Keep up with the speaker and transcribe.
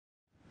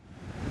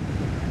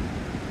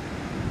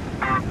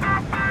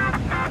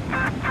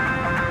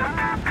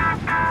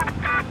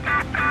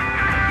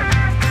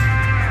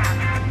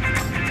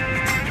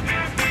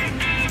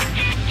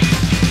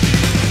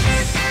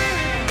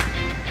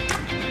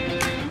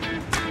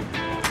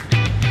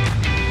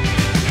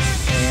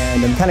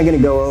And I'm kind of going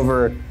to go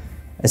over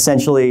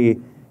essentially,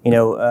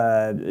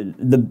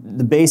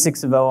 the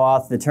basics of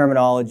OAuth, the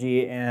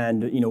terminology,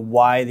 and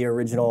why the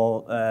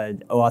original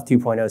OAuth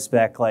 2.0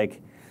 spec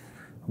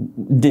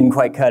didn't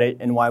quite cut it,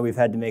 and why we've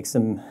had to make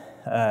some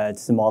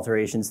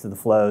alterations to the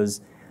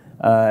flows,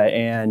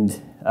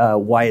 and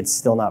why it's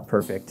still not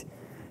perfect.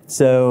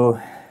 So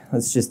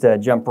let's just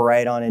jump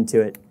right on into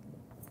it.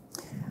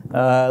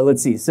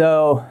 Let's see.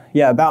 So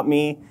yeah, about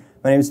me.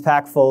 My name is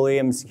Foley.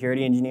 I'm a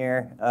security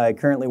engineer. I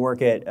currently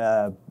work at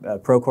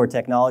Procore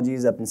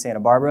Technologies up in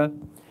Santa Barbara.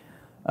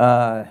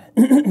 I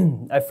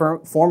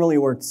formerly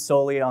worked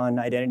solely on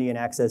identity and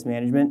access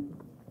management.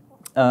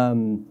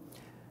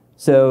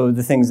 So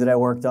the things that I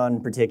worked on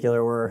in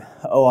particular were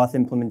OAuth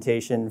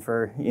implementation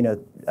for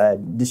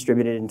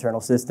distributed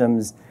internal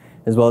systems,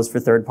 as well as for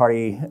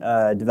third-party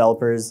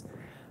developers,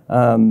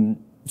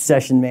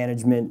 session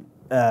management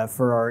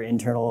for our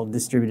internal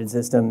distributed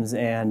systems,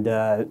 and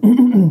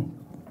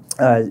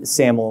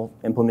SAML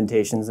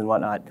implementations and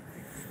whatnot.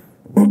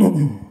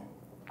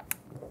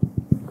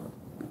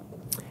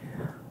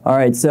 All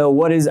right, so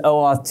what is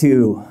OAuth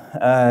 2?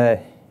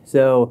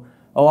 So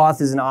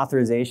OAuth is an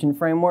authorization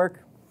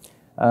framework.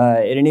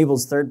 It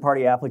enables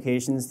third-party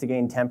applications to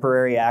gain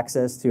temporary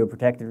access to a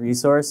protected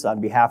resource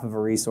on behalf of a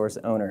resource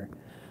owner.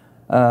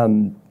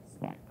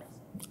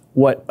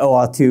 What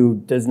OAuth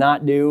 2 does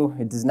not do,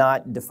 it does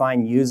not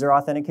define user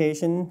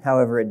authentication.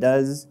 However, it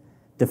does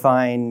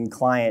define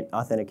client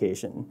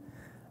authentication.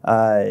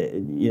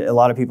 A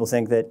lot of people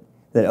think that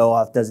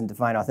OAuth doesn't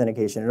define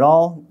authentication at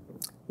all.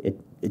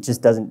 It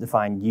just doesn't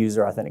define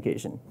user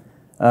authentication.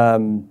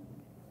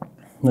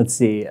 Let's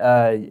see.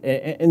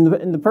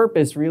 And the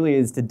purpose really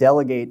is to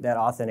delegate that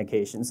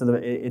authentication. So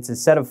it's a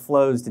set of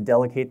flows to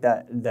delegate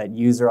that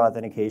user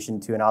authentication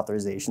to an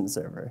authorization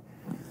server.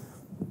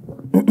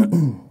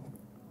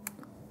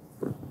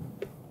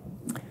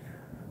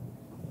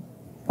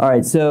 All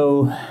right,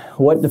 so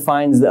what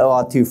defines the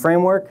OAuth 2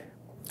 framework?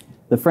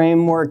 The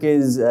framework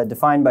is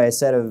defined by a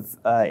set of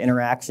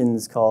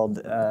interactions called,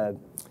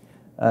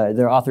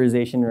 they're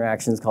authorization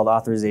interactions called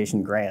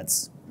authorization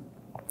grants.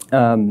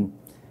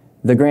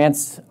 The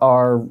grants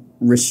are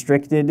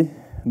restricted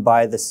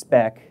by the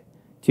spec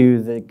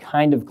to the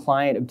kind of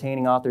client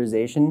obtaining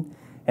authorization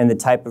and the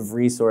type of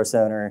resource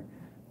owner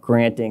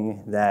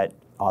granting that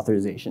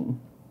authorization.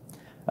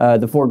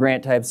 The four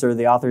grant types are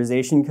the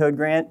authorization code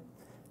grant,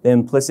 the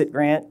implicit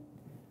grant,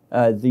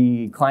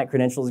 the client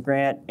credentials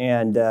grant,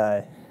 and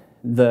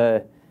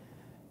the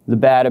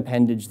bad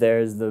appendage there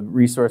is the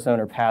resource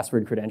owner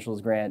password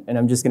credentials grant. And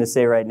I'm just going to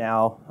say right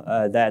now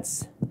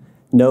that's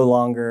no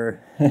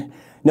longer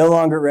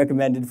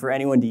recommended for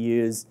anyone to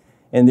use.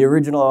 In the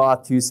original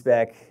OAuth 2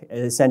 spec,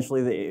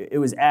 essentially it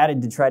was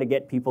added to try to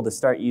get people to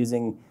start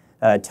using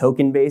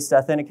token-based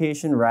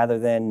authentication rather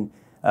than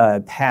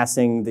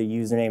passing the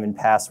username and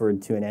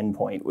password to an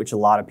endpoint, which a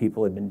lot of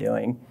people have been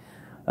doing.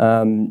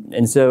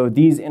 And so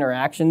these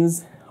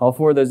interactions, all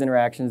four of those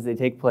interactions, they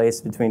take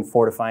place between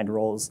four defined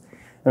roles.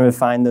 I'm going to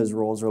define those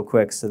roles real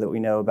quick so that we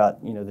know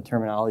about the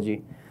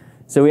terminology.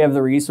 So we have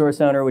the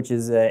resource owner, which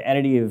is an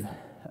entity of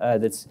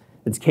that's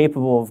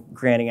capable of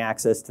granting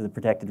access to the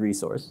protected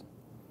resource.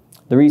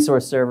 The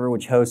resource server,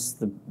 which hosts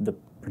the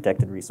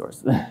protected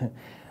resource.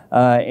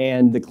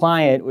 And the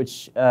client,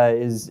 which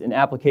is an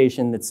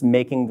application that's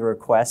making the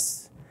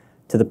requests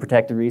to the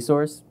protected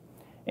resource.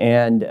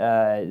 And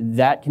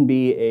that can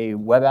be a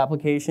web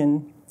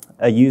application,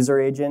 a user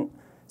agent,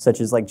 such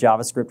as like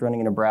JavaScript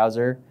running in a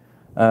browser,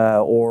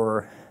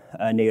 or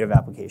a native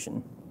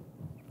application.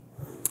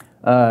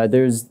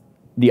 There's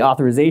the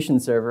authorization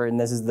server, and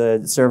this is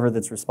the server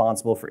that's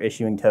responsible for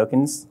issuing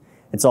tokens.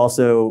 It's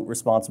also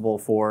responsible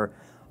for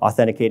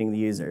authenticating the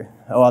user.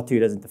 OAuth 2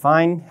 doesn't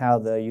define how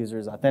the user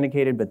is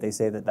authenticated, but they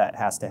say that that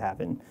has to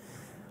happen.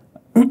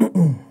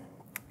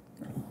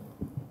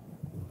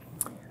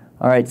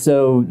 All right,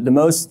 so the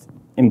most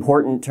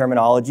important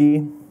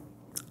terminology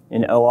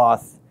in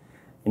OAuth,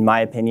 in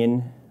my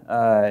opinion,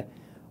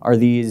 are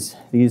these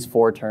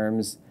four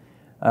terms.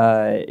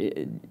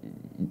 OAuth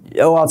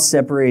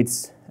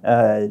separates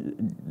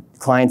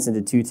clients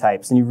into two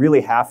types, and you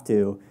really have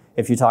to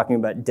if you're talking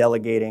about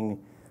delegating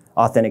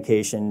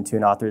authentication to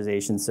an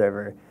authorization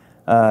server.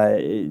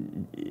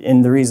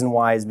 And the reason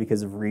why is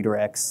because of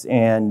redirects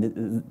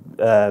and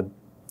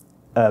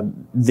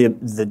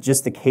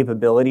just the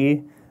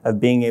capability of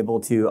being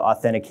able to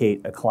authenticate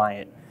a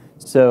client.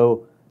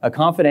 So a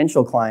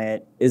confidential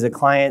client is a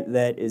client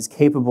that is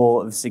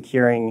capable of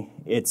securing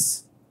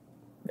its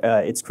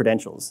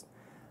credentials.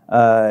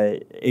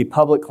 A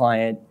public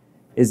client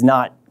is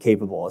not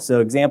capable.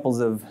 So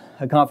examples of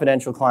a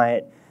confidential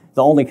client,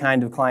 the only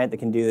kind of client that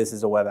can do this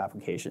is a web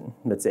application.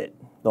 That's it.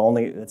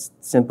 That's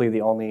simply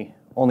the only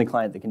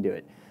client that can do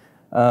it.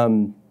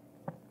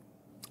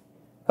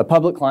 A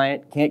public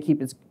client can't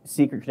keep its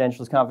secret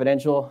credentials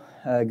confidential.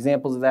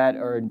 Examples of that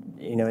are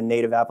a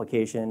native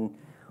application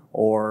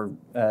or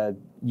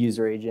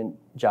user agent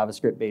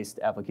JavaScript-based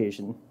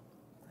application.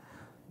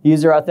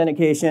 User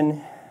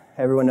authentication,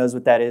 everyone knows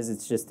what that is.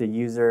 It's just a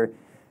user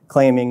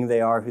claiming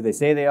they are who they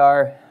say they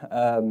are.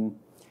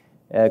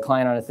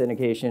 Client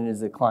authentication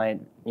is the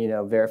client,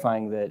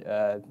 verifying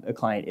that a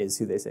client is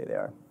who they say they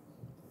are.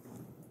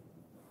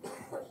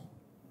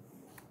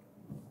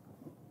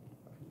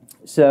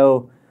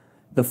 So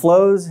the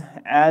flows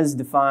as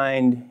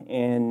defined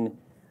in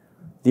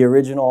the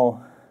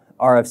original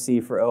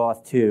RFC for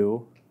OAuth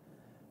 2,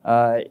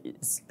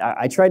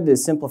 I tried to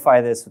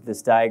simplify this with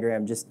this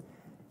diagram just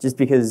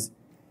because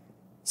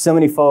so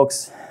many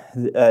folks,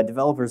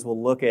 developers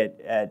will look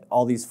at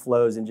all these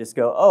flows and just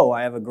go, oh,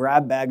 I have a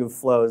grab bag of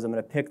flows. I'm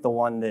going to pick the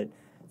one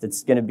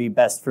that's going to be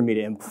best for me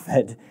to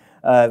implement.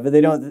 But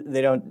they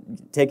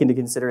don't take into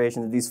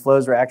consideration that these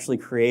flows were actually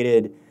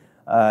created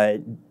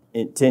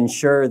to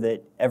ensure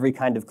that every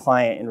kind of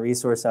client and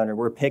resource owner,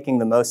 we're picking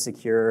the most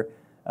secure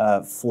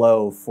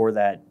flow for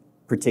that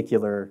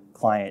particular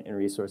client and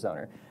resource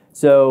owner.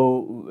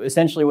 So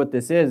essentially what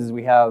this is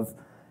we have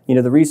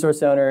the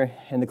resource owner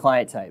and the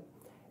client type.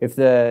 If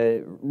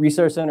the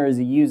resource owner is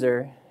a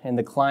user and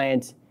the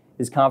client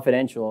is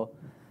confidential,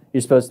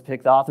 you're supposed to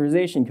pick the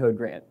authorization code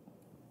grant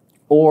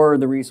or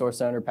the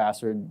resource owner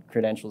password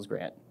credentials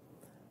grant.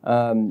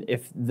 And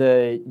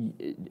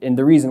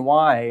the reason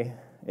why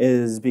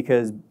is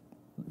because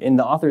in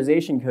the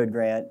authorization code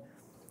grant,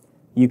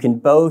 you can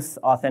both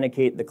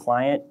authenticate the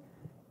client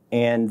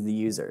and the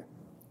user.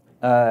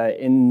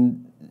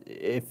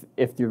 If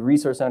the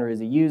resource owner is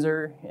a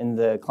user and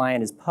the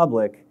client is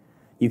public,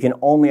 you can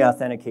only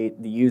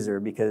authenticate the user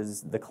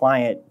because the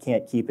client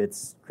can't keep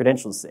its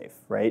credentials safe,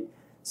 right?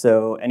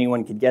 So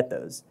anyone could get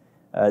those.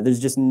 There's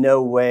just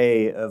no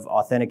way of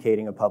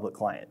authenticating a public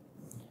client.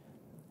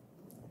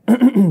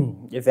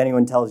 If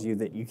anyone tells you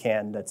that you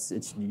can,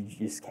 you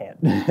just can't.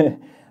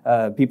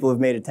 People have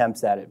made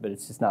attempts at it, but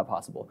it's just not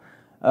possible.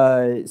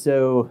 Of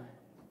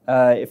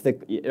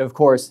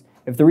course,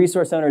 if the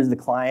resource owner is the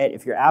client,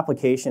 if your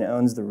application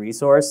owns the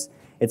resource,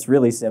 it's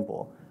really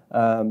simple.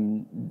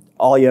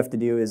 All you have to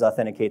do is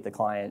authenticate the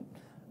client.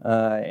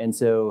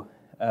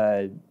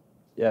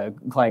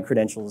 Client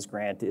credentials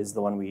grant is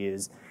the one we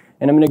use.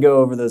 And I'm going to go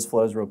over those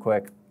flows real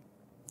quick.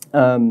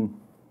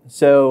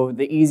 So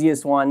the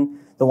easiest one,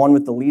 the one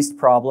with the least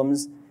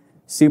problems,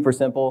 super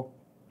simple.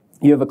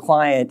 You have a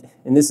client,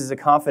 and this is a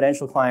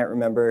confidential client,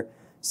 remember,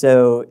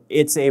 so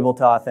it's able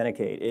to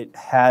authenticate. It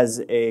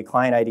has a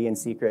client ID and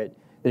secret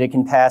that it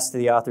can pass to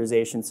the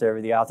authorization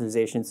server. The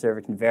authorization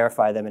server can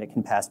verify them, and it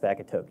can pass back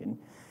a token.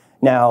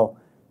 Now,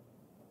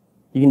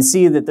 you can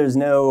see that there's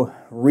no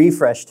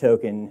refresh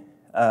token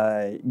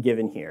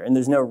given here, and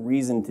there's no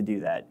reason to do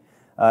that.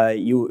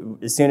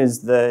 As soon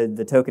as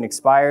the token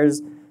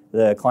expires,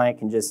 the client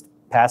can just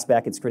pass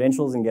back its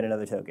credentials and get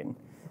another token.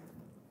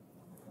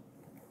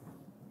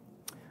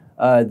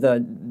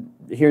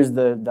 Here's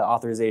the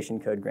authorization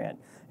code grant.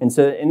 And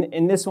so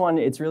in this one,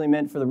 it's really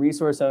meant for the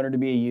resource owner to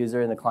be a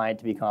user and the client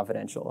to be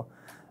confidential.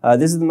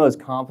 This is the most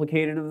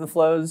complicated of the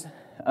flows,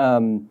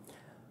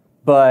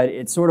 but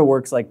it sort of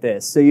works like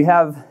this. So you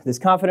have this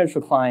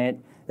confidential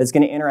client that's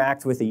going to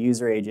interact with a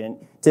user agent,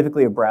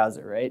 typically a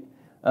browser, right?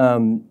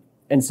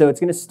 And so it's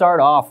going to start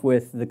off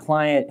with the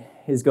client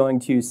is going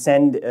to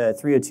send a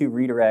 302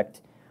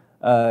 redirect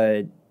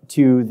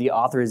to the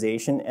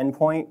authorization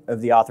endpoint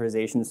of the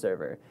authorization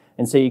server.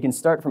 And so you can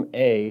start from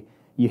A.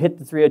 You hit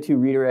the 302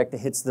 redirect, it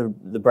hits the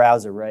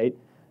browser, right?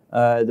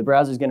 The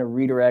browser is going to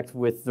redirect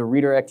with the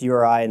redirect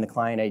URI and the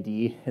client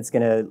ID. It's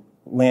going to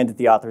land at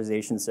the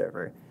authorization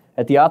server.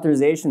 At the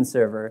authorization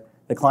server,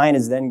 the client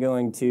is then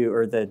going to,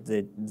 or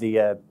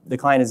the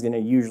client is going to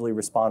usually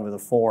respond with a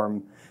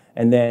form,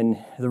 and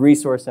then the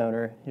resource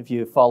owner, if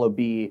you follow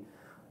B,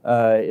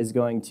 is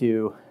going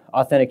to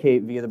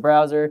authenticate via the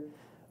browser,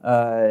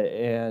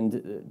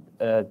 and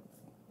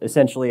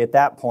essentially at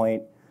that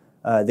point,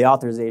 the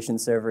authorization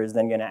server is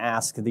then going to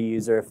ask the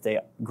user if they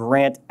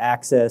grant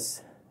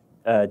access,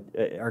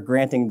 are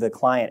granting the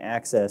client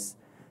access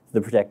to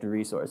the protected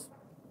resource.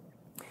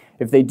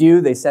 If they do,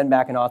 they send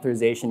back an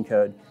authorization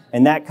code,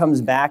 and that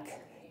comes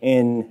back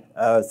in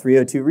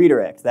 302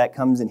 redirect. That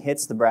comes and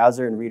hits the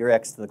browser and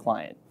redirects to the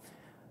client.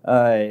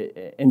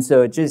 And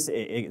so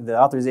the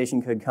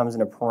authorization code comes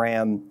in a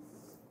param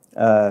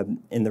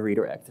in the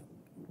redirect.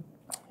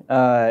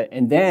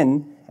 And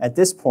then at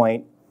this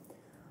point,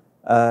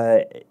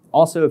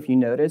 also if you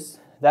notice,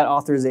 that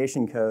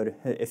authorization code,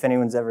 if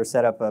anyone's ever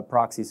set up a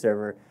proxy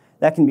server,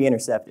 that can be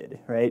intercepted,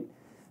 right?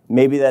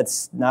 Maybe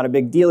that's not a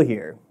big deal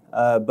here,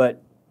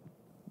 but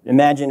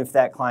imagine if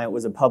that client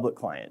was a public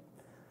client.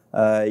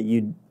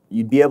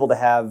 You'd be able to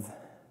have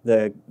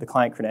the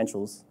client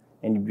credentials,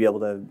 and you'd be able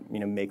to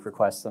make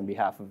requests on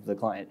behalf of the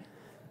client.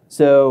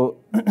 So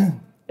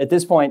at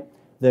this point,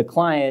 the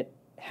client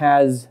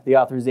has the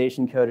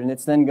authorization code, and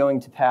it's then going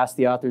to pass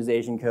the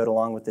authorization code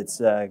along with its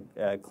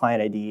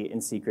client ID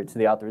and secret to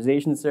the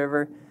authorization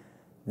server.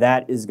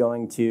 That is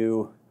going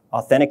to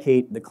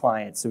authenticate the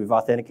client. So we've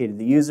authenticated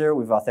the user,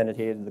 we've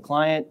authenticated the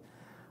client.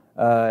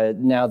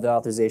 Now the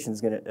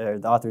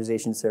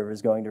authorization server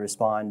is going to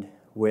respond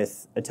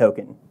with a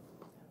token,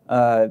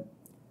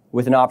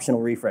 with an optional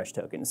refresh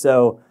token.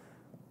 So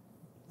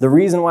the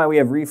reason why we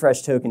have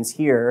refresh tokens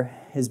here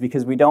is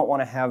because we don't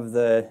want to have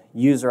the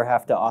user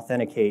have to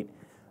authenticate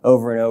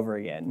over and over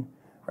again,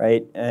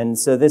 right? And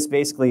so this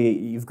basically,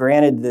 you've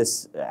granted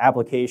this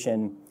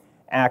application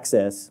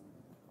access,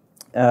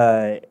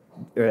 so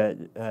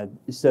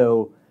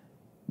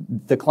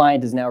the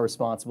client is now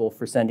responsible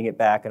for sending it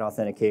back and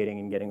authenticating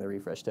and getting the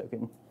refresh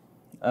token.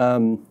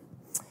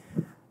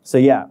 So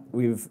yeah,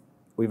 we've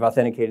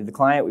authenticated the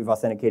client, we've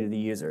authenticated the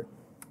user.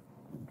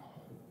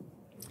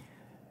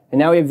 And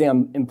now we have the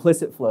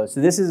implicit flow.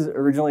 So this is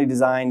originally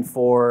designed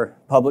for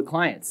public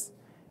clients.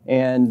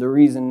 And the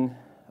reason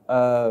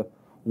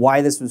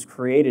why this was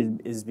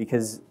created is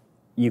because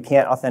you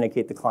can't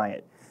authenticate the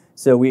client.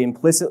 So we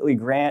implicitly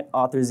grant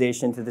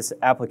authorization to this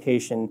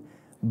application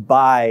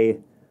by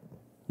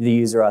the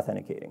user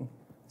authenticating.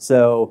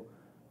 So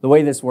the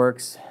way this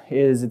works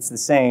is it's the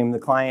same. The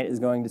client is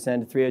going to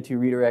send a 302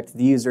 redirect to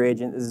the user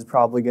agent. This is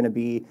probably going to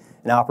be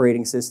an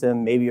operating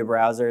system, maybe a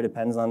browser. It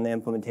depends on the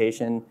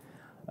implementation.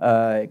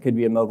 It could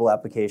be a mobile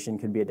application,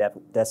 could be a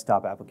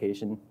desktop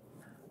application.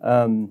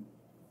 Or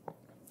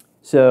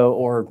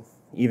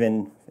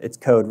even it's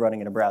code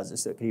running in a browser,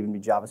 so it could even be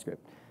JavaScript.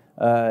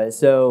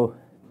 So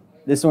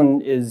this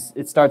one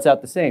it starts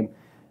out the same.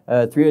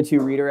 302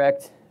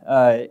 redirect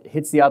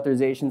hits the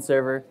authorization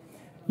server.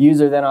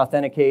 User then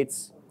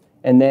authenticates.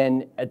 And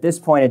then at this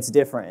point, it's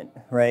different,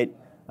 right?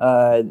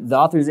 The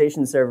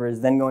authorization server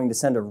is then going to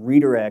send a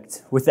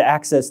redirect with the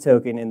access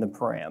token in the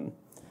param.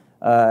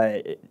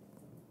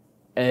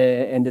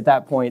 And at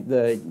that point,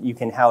 you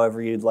can,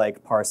 however you'd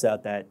like, parse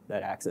out that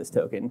access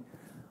token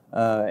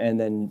and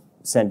then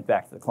send it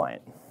back to the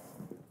client.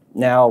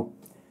 Now,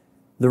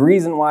 the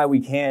reason why we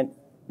can't,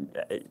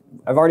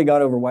 I've already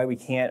gone over why we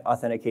can't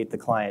authenticate the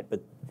client,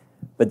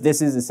 but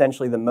this is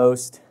essentially the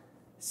most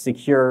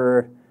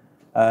secure,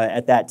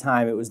 at that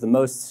time, it was the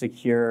most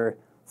secure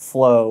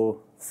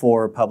flow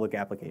for public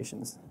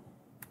applications.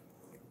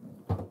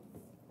 All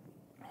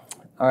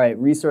right,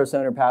 resource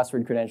owner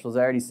password credentials. I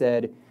already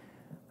said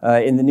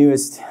in the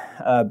newest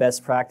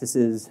best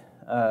practices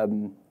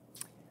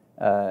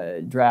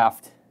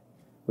draft,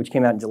 which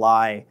came out in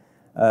July,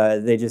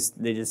 they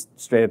just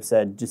straight up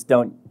said just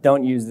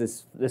don't use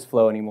this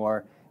flow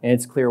anymore, and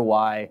it's clear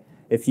why.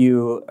 If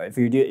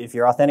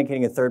you're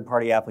authenticating a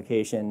third-party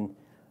application,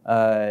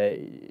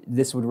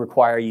 this would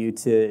require you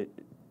to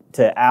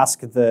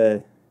ask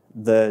the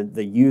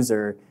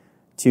user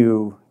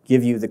to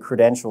give you the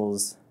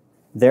credentials,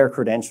 their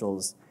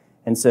credentials,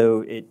 and so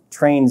it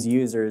trains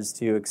users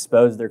to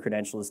expose their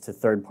credentials to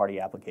third-party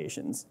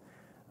applications.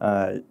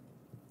 So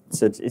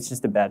it's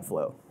just a bad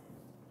flow.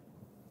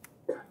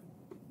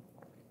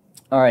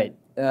 All right,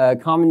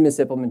 common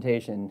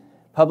misimplementation.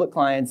 Public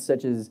clients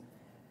such as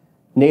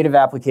native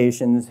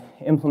applications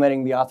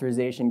implementing the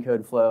authorization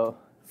code flow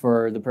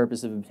for the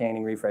purpose of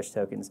obtaining refresh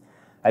tokens.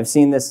 I've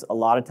seen this a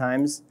lot of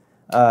times.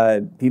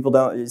 People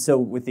don't, so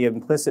with the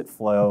implicit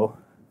flow,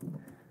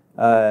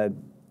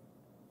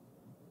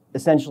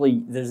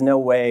 essentially there's no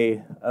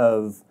way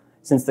of,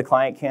 since the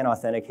client can't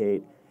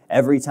authenticate,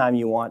 every time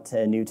you want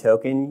a new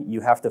token, you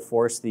have to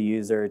force the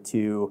user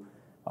to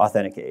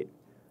authenticate.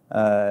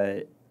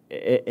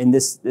 And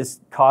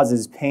this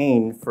causes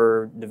pain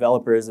for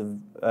developers of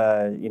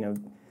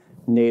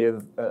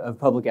native of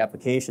public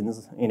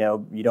applications.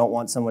 You don't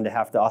want someone to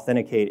have to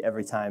authenticate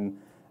every time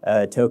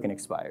a token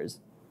expires.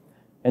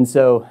 And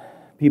so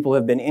people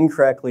have been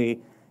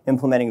incorrectly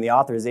implementing the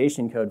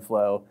authorization code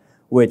flow,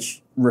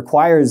 which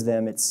requires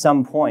them at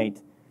some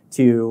point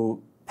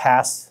to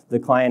pass the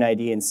client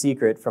ID in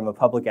secret from a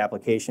public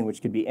application,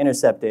 which could be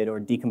intercepted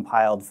or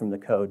decompiled from the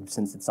code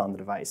since it's on the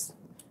device.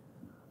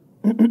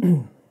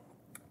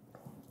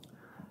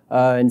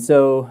 And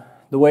so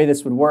the way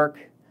this would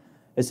work,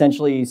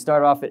 essentially you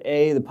start off at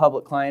A, the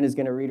public client is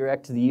going to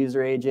redirect to the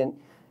user agent.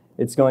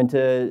 It's going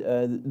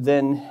to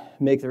then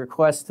make the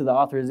request to the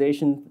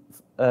authorization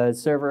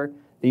server.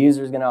 The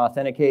user is going to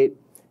authenticate.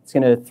 It's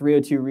going to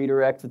 302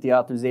 redirect with the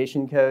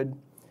authorization code.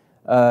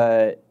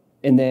 And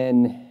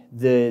then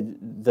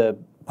the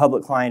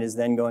public client is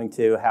then going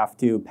to have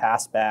to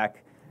pass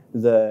back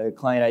the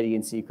client ID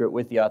in secret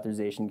with the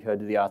authorization code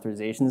to the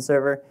authorization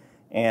server,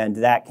 and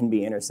that can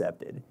be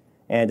intercepted.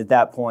 And at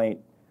that point,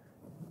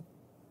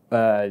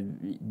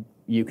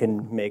 you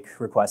can make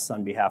requests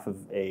on behalf of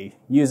a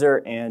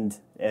user and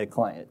a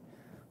client.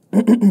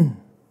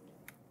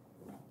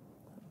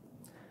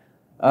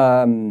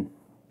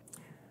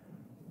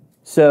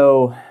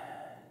 So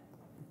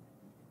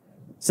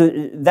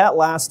that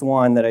last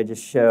one that I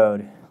just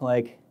showed,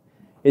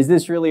 is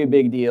this really a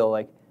big deal?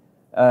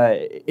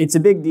 It's a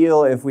big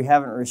deal if we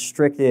haven't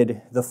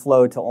restricted the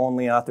flow to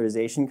only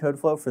authorization code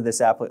flow for this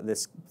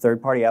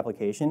third-party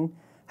application.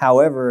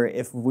 However,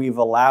 if we've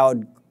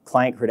allowed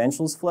client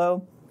credentials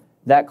flow,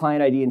 that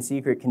client ID in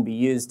secret can be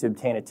used to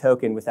obtain a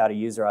token without a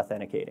user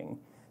authenticating.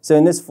 So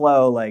in this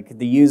flow,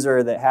 the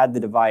user that had the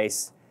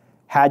device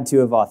had to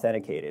have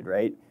authenticated,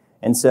 right?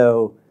 And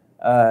so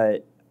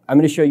I'm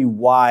going to show you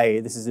why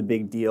this is a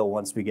big deal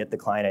once we get the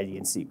client ID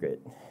in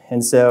secret.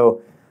 And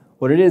so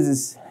what it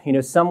is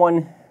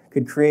someone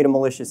could create a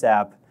malicious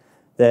app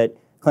that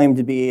claimed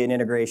to be an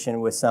integration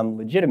with some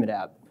legitimate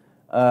app.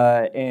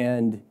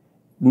 And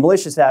the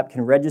malicious app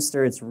can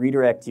register its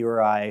redirect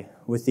URI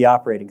with the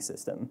operating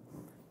system.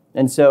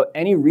 And so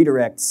any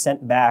redirect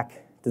sent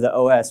back to the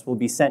OS will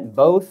be sent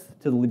both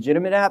to the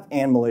legitimate app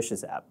and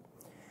malicious app.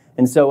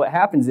 And so what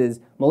happens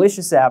is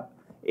malicious app,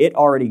 it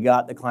already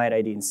got the client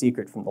ID and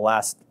secret from the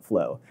last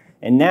flow.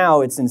 And now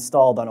it's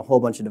installed on a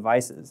whole bunch of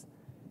devices.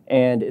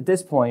 And at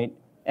this point,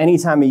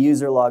 anytime a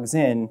user logs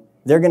in,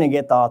 they're going to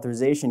get the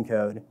authorization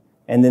code,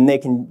 and then they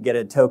can get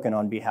a token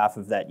on behalf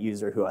of that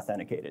user who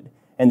authenticated.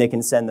 And they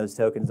can send those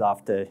tokens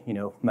off to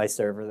my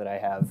server that I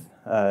have.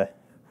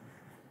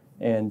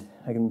 And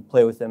I can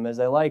play with them as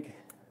I like.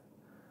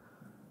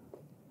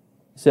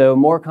 So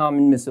more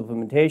common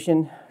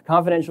misimplementation.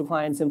 Confidential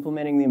clients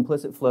implementing the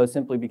implicit flow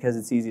simply because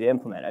it's easy to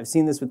implement. I've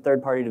seen this with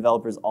third-party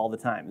developers all the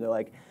time. They're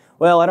like,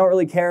 well, I don't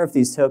really care if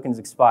these tokens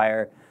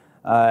expire.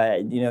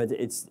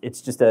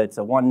 It's just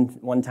a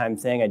one-time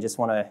thing. I just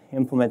want to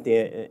implement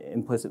the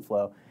implicit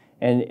flow.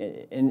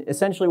 And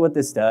essentially what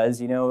this does,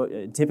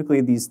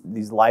 typically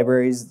these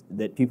libraries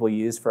that people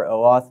use for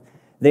OAuth,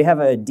 they have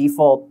a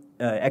default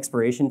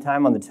expiration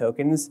time on the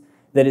tokens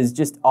that is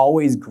just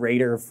always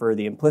greater for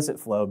the implicit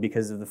flow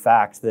because of the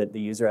fact that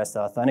the user has to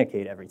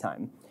authenticate every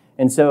time.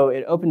 And so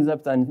it opens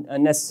up the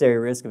unnecessary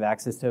risk of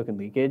access token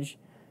leakage,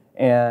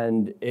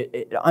 and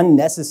it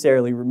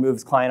unnecessarily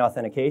removes client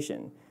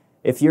authentication.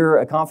 If you're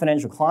a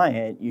confidential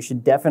client, you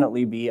should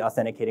definitely be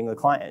authenticating the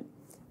client.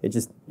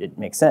 It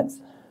makes sense.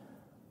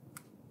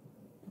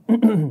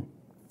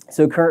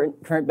 So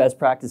current best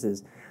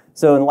practices.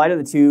 So in light of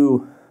the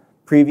two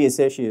previous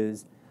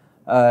issues,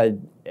 a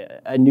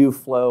new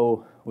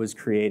flow was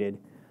created,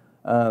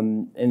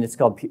 and it's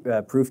called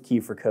proof key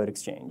for code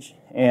exchange.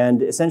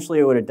 And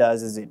essentially what it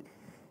does is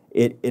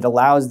it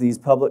allows these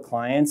public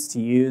clients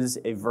to use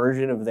a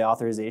version of the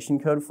authorization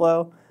code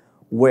flow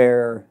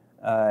where,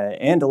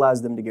 and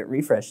allows them to get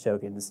refresh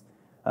tokens.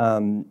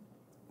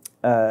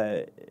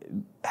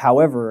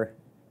 However,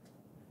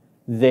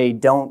 they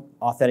don't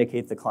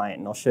authenticate the client,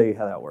 and I'll show you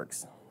how that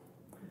works.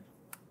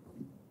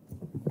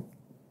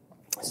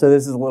 So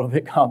this is a little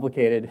bit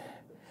complicated,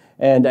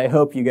 and I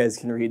hope you guys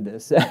can read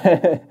this.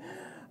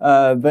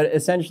 But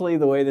essentially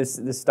the way this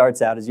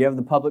starts out is you have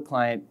the public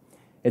client.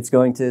 It's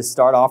going to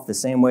start off the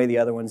same way the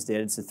other ones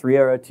did. It's a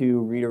 302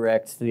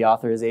 redirect to the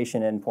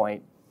authorization endpoint.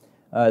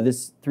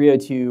 This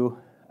 302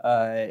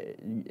 it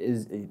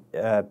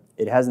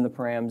has in the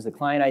params the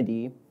client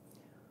ID,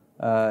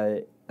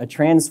 a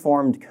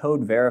transformed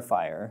code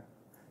verifier.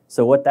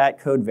 So what that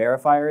code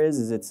verifier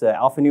is it's an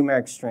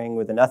alphanumeric string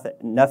with enough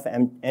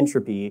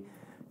entropy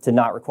to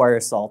not require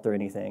salt or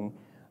anything.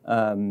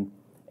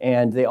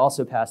 And they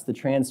also pass the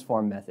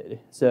transform method.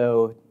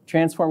 So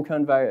transform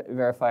code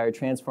verifier,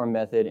 transform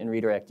method, and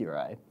redirect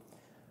URI.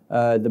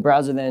 The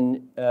browser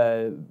then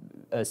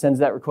sends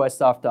that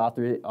request off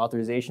to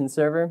authorization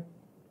server.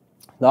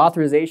 The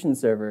authorization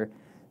server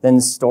then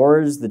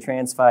stores the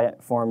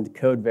transformed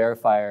code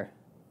verifier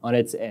on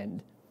its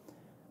end.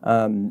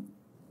 At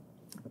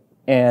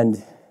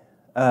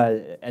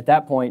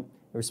that point,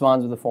 it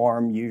responds with a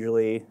form,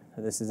 usually.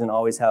 This isn't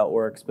always how it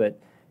works, but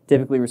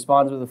typically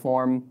responds with a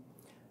form.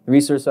 The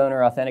resource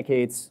owner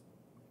authenticates,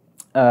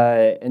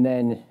 and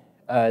then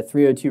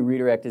 302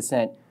 redirect is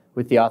sent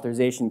with the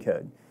authorization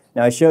code.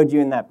 Now, I showed you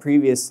in that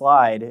previous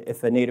slide,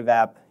 if a native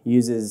app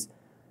uses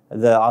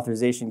the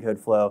authorization code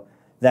flow,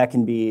 that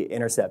can be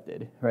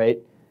intercepted, right?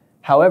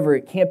 However,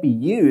 it can't be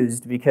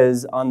used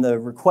because on the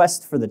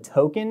request for the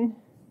token,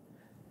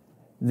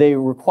 they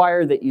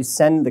require that you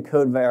send the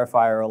code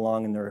verifier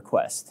along in the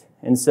request.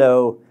 And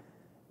so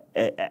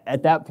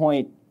at that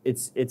point,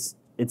 it's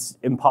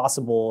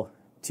impossible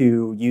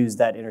to use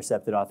that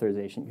intercepted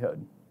authorization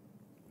code.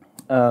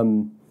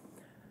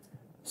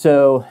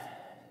 So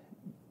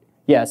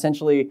yeah,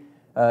 essentially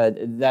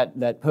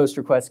that post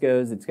request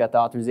goes, it's got the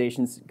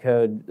authorization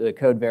code, the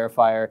code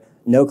verifier,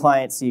 no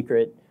client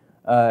secret.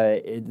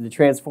 The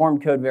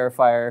transformed code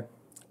verifier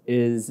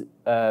is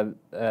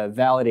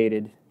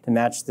validated to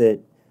match the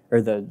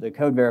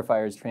code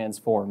verifier is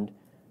transformed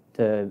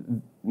to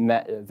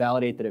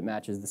validate that it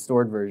matches the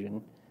stored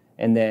version,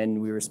 and then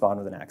we respond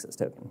with an access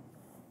token.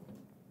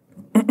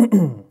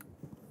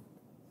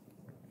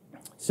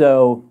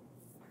 So,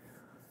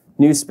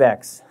 new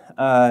specs.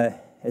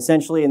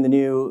 Essentially, in the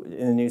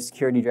new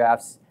security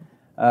drafts,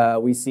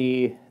 we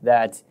see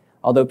that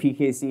although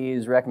PKCE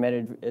is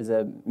recommended as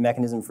a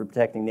mechanism for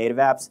protecting native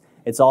apps,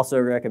 it's also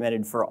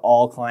recommended for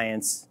all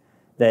clients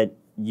that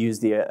use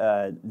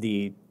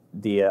the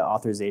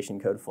authorization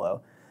code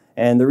flow.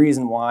 And the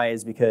reason why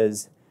is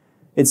because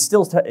it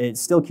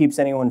still keeps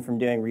anyone from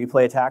doing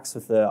replay attacks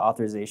with the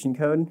authorization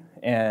code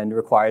and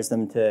requires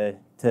them to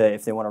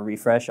if they want to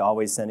refresh,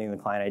 always sending the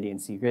client ID in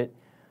secret.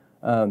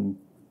 Yeah,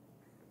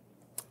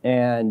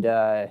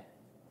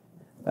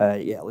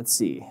 let's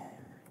see.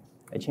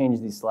 I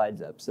changed these slides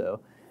up.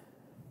 So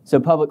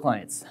public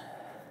clients.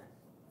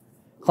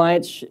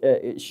 Clients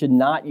should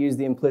not use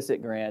the implicit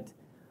grant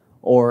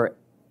or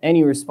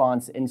any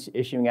response in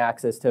issuing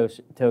access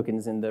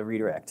tokens in the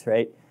redirect,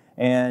 right?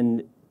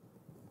 And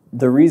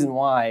the reason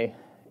why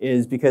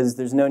is because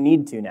there's no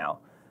need to now.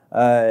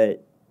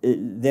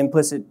 the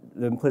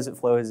implicit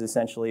flow has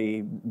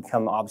essentially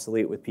become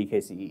obsolete with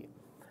PKCE.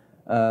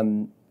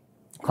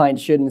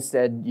 Clients should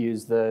instead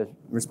use the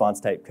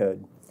response type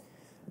code.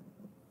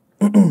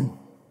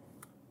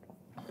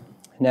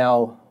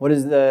 Now, what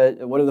do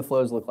the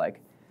flows look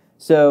like?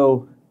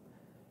 So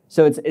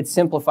it's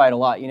simplified a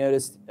lot. You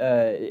notice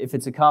if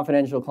it's a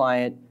confidential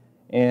client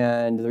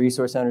and the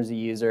resource owner is a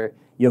user,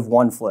 you have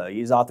one flow. You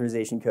use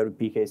authorization code with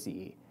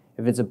PKCE.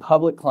 If it's a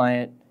public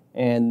client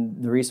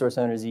and the resource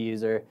owner is a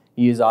user,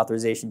 you use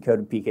authorization code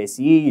with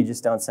PKCE. You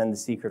just don't send the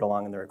secret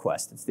along in the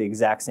request. It's the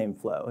exact same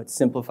flow. It's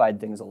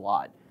simplified things a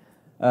lot.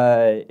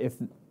 If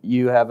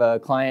you have a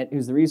client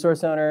who's the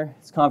resource owner,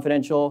 it's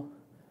confidential,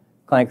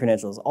 client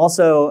credentials.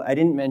 Also, I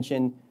didn't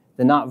mention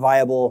the not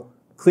viable.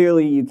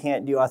 Clearly, you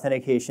can't do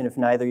authentication if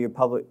neither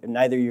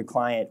your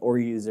client or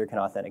user can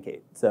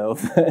authenticate. So,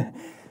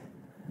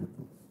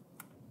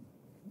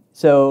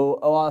 so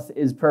OAuth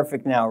is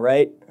perfect now,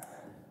 right?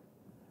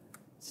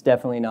 It's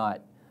definitely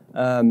not.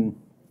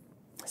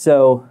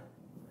 So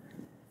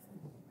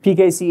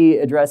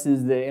PKCE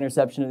addresses the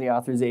interception of the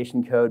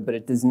authorization code, but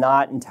it does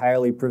not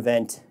entirely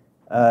prevent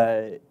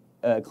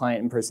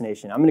client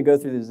impersonation. I'm going to go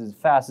through this as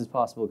fast as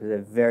possible because I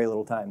have very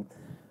little time.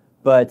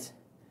 But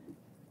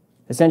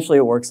essentially,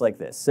 it works like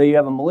this. So you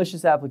have a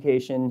malicious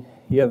application,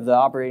 you have the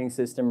operating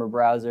system or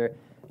browser,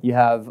 you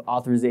have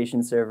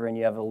authorization server, and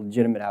you have a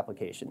legitimate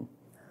application.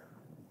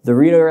 The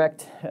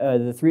redirect,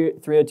 the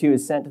 302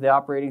 is sent to the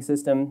operating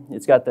system.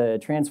 It's got the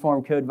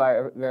transform code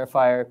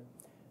verifier,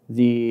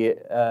 the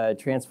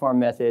transform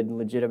method,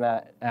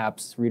 legitimate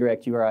apps,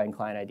 redirect URI, and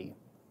client ID.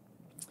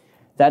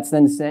 That's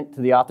then sent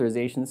to the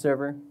authorization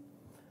server.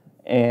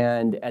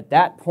 And at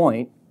that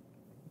point,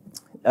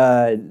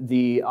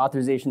 the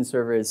authorization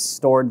server has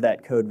stored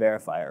that code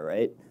verifier,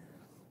 right?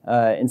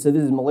 And so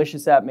this is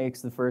malicious app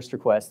makes the first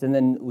request, and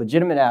then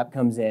legitimate app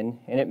comes in,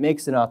 and it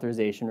makes an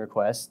authorization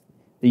request.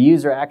 The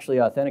user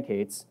actually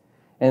authenticates,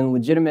 and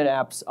legitimate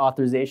app's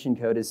authorization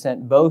code is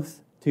sent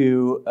both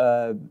to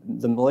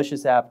the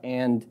malicious app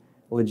and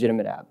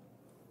legitimate app.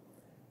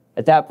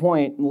 At that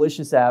point,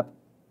 malicious app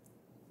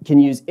can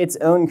use its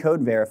own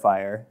code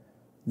verifier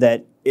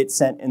that it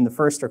sent in the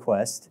first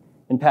request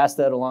and pass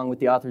that along with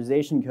the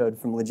authorization code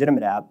from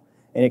legitimate app,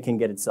 and it can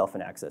get itself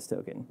an access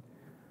token.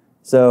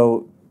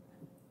 So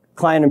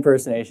client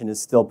impersonation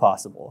is still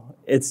possible.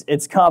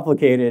 It's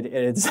complicated,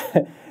 and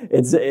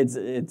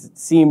it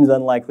seems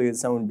unlikely that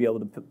someone would be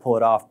able to pull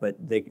it off, but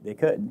they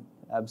could,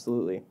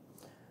 absolutely.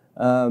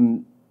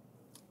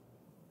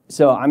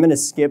 So I'm going to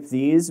skip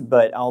these,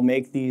 but I'll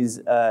make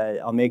these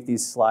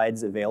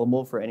slides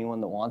available for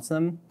anyone that wants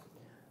them.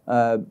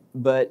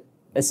 But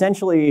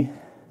essentially,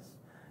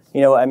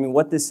 you know, I mean,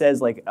 what this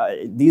says, like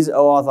these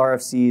OAuth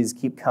RFCs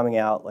keep coming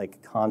out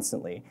like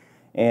constantly,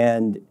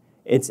 and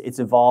it's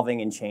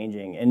evolving and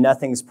changing, and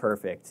nothing's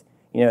perfect.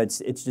 You know, it's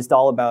just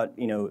all about,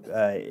 you know,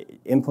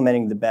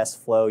 implementing the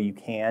best flow you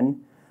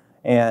can.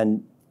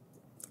 And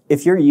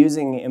if you're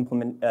using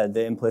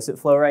the implicit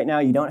flow right now,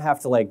 you don't have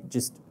to like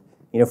just,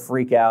 you know,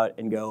 freak out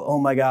and go, oh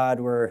my God,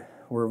 we're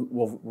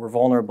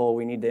vulnerable.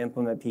 We need to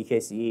implement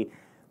PKCE.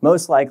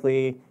 Most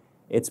likely,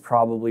 it's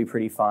probably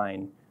pretty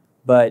fine.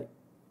 But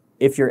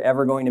if you're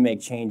ever going to make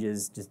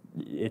changes, just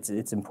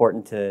it's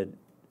important to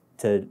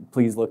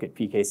please look at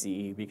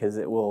PKCE, because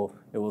it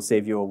will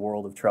save you a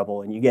world of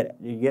trouble, and you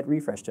get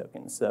refresh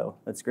tokens. So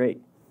that's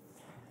great.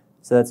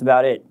 So that's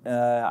about it.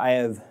 I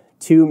have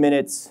 2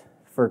 minutes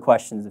for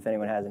questions if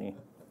anyone has any.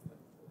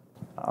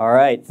 All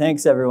right,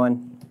 thanks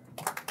everyone.